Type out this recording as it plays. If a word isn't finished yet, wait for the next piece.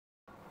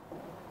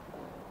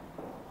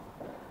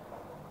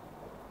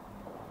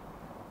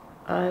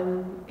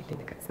I'm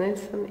Ellina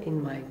Katsnelson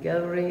in my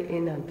gallery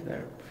in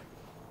Antwerp.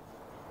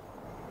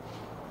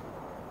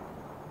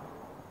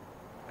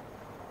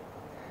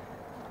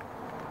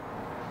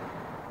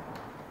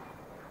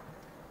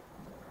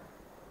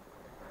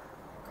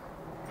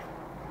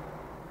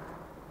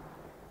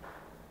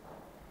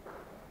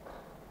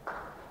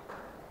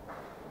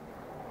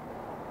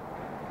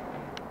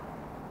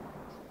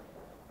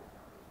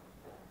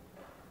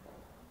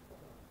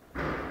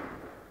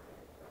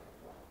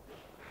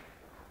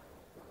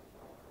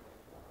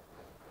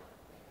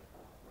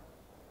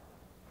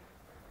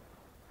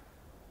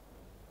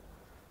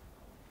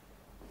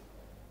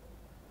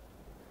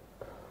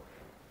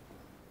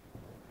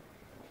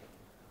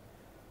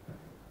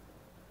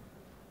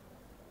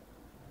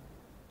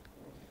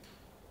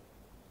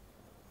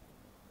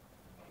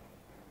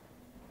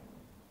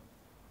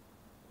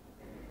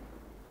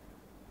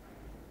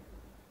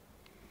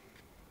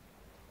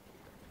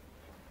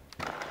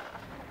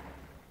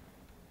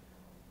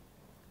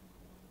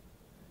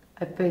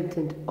 I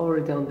painted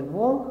already on the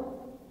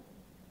wall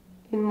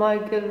in my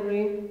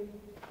gallery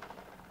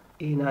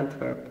in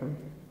Antwerp.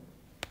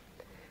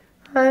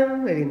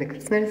 I'm Ellina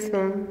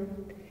Katsnelson.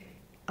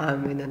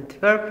 I'm in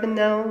Antwerp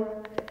now,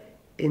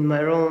 in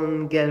my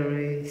own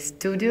gallery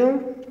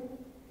studio.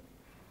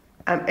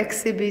 I'm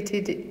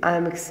exhibiting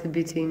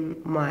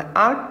my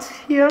art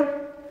here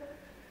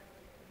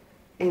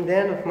in the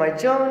end of my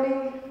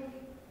journey,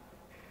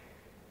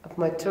 of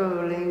my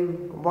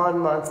traveling 1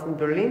 month in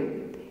Berlin.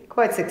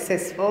 Quite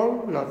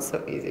successful, not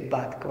so easy,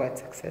 but quite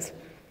successful.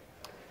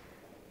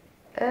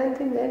 And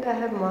in the end I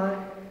have my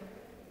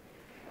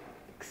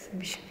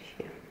exhibition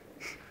here.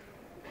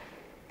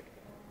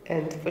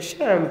 And for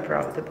sure I'm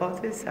proud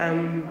about this.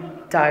 I'm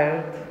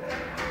tired.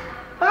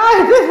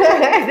 I'm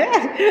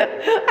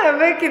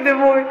making the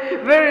movie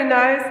very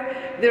nice.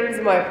 There is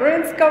my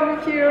friends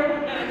coming here.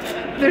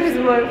 There is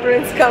my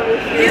friends coming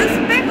here. You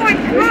speak like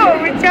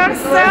girl with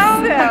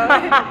yourself.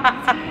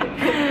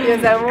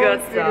 Yes, I'm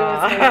always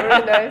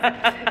very nice.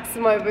 It's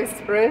my best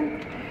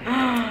friend.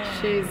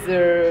 She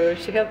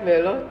helped me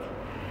a lot.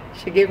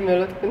 She gave me a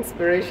lot of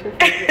inspiration.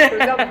 For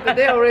example,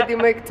 today I already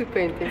make 2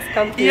 paintings.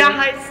 Come here. Yeah,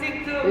 I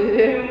see too.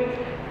 Yeah.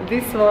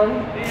 This one.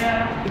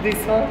 Yeah.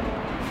 This one.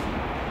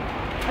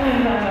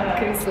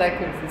 Chris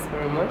likes this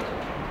very much.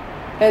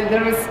 And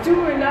there is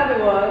 2 another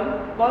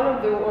one. One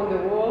of them on the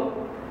wall.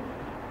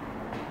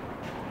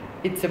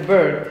 It's a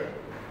bird.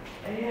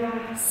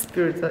 Yeah.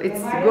 Spiritual.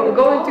 It's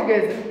going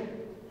together.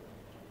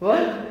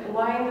 What?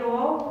 Why in the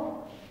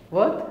wall?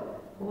 What?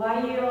 Why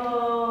you?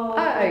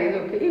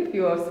 Look, if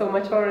you are so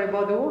much worried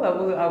about the wall, I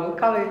will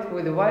color it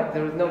with the white.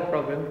 There is no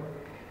problem.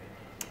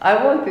 I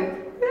want it.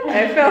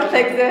 I felt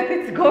like that.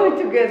 It's going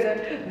together.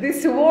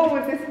 This wall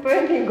with this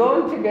painting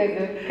going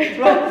together.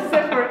 Try to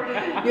separate.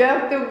 You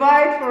have to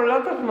buy it for a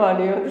lot of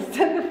money. You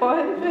understand the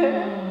point?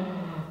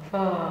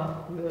 No.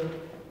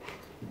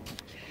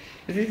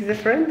 This is a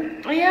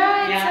friend?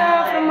 Yeah, it's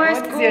from my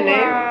school. What's your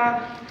name?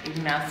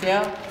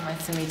 Ignacio.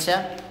 Nice to meet you.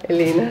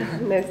 Ellina.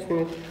 Nice to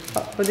meet you.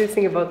 What do you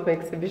think about my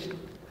exhibition?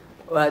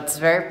 Well, it's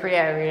very pretty.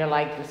 I really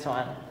like this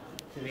one.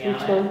 To be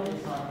honest. Which one?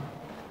 This one.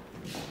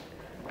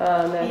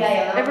 Nice.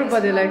 Yeah,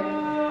 everybody like.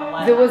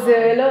 There was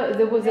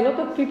a lot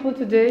of people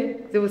today.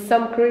 There was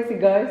some crazy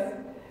guys.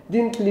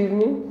 Didn't leave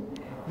me.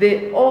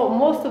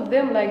 Most of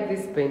them like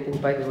this painting,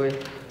 by the way.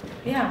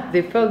 Yeah.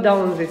 They fell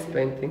down on this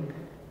painting.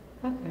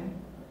 Okay.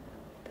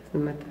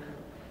 Doesn't matter.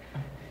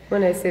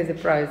 When I say the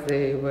price,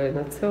 they were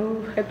not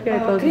so happy. I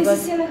told Chris you.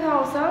 is in the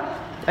house, huh?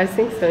 I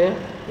think so, yeah.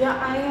 Yeah,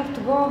 I have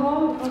to go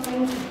home because I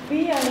need to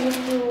pee. I need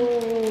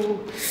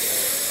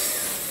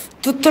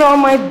to throw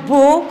my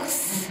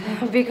books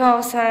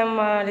because I'm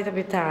a little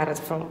bit tired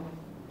from.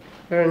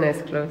 Very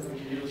nice clothes.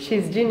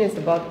 She's genius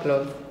about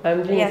clothes.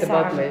 I'm genius Yes,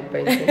 about I my am.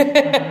 painting.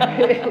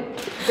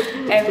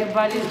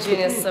 Everybody's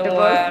genius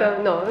somewhere.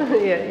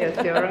 Yes,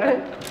 you're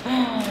right.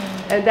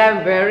 And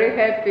I'm very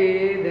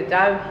happy that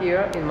I'm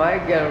here in my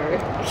gallery.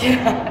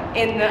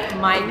 In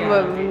my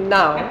gallery.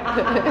 Now.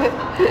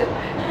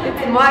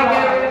 It's my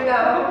gallery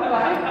now.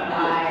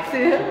 Bye.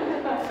 See you.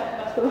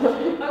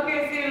 Okay,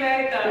 see you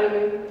later.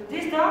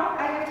 This door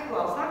I have to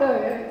close, huh? Oh,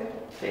 yeah.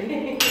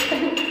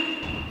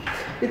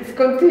 It's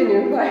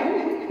continuing. Bye.